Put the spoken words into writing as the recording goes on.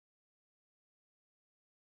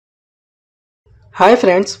Hi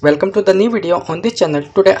friends, welcome to the new video on this channel.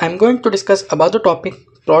 Today I am going to discuss about the topic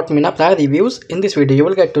Protmina Bra Reviews. In this video you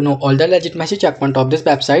will get to know all the legitimacy checkpoint of this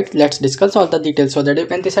website. Let's discuss all the details so that you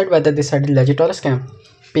can decide whether this site is legit or a scam.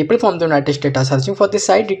 People from the United States are searching for this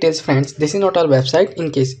site details. Friends, this is not our website.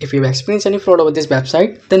 In case if you experience any fraud over this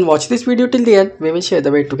website, then watch this video till the end. We will share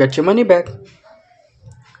the way to get your money back.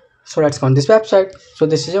 So let's go on this website. So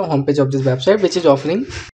this is your homepage of this website, which is offering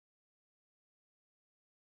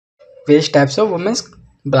various types of women's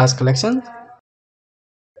bras collection.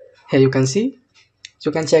 Here you can see,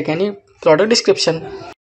 you can check any product description.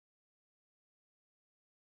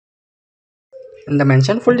 In the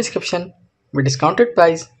mentioned full description with discounted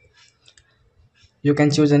price, you can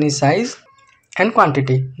choose any size and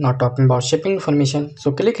quantity. Not talking about shipping information,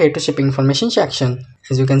 so click here to shipping information section.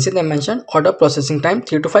 As you can see, they mentioned order processing time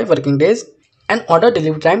 3 to 5 working days and order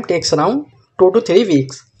delivery time takes around 2 to 3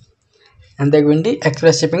 weeks. And the Windy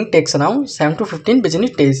express shipping takes around 7 to 15 business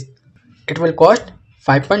days. It will cost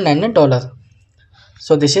 $5.99.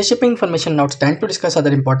 So this is shipping information. Now it's time to discuss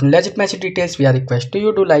other important legitimacy details. We are requesting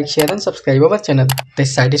you to like, share and subscribe our channel.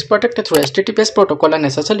 This site is protected through HTTPS protocol and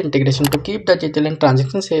SSL integration to keep the digital and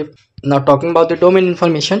transaction safe. Now talking about the domain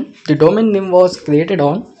information. The domain name was created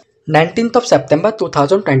on 19th of September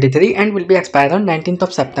 2023 and will be expired on 19th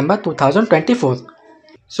of September 2024.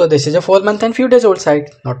 So this is a 4 month and few days old site.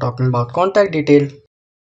 Now talking about contact detail.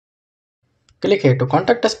 Click here to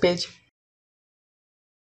contact us page.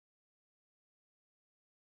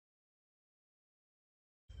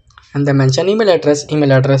 And they mention email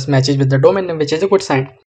address matches with the domain name, which is a good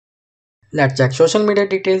sign. Let's check social media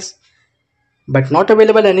details. But not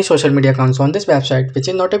available any social media accounts on this website, which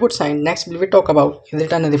is not a good sign. Next we will talk about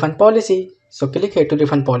return and refund policy. So click here to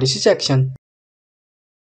refund policy section.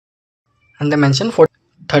 And they mention for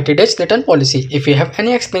 30 days return policy. If you have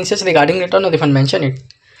any expenses regarding return or refund, mention it.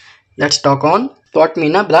 Let's talk on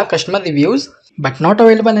Protmina Bra customer reviews. But not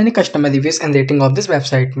available any customer reviews and rating of this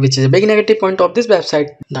website, which is a big negative point of this website.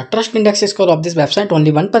 The trust index score of this website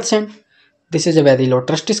only 1%. This is a very low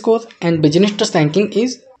trust score and business trust ranking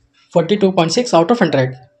is 42.6 out of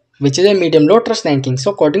 100, which is a medium low trust ranking.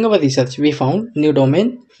 So according to our research, we found new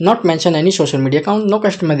domain, not mention any social media account, no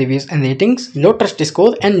customer reviews and ratings, low trust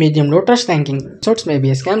score and medium low trust ranking. So it may be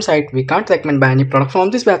a scam site. We can't recommend buy any product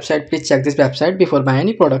from this website. Please check this website before buy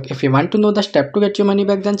any product. If you want to know the step to get your money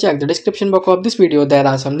back, then check the description box of this video. There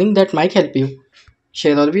are something that might help you.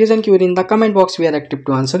 Share your views and query in the comment box. We are active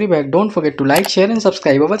to answer you back. Don't forget to like, share and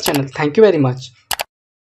subscribe our channel. Thank you very much.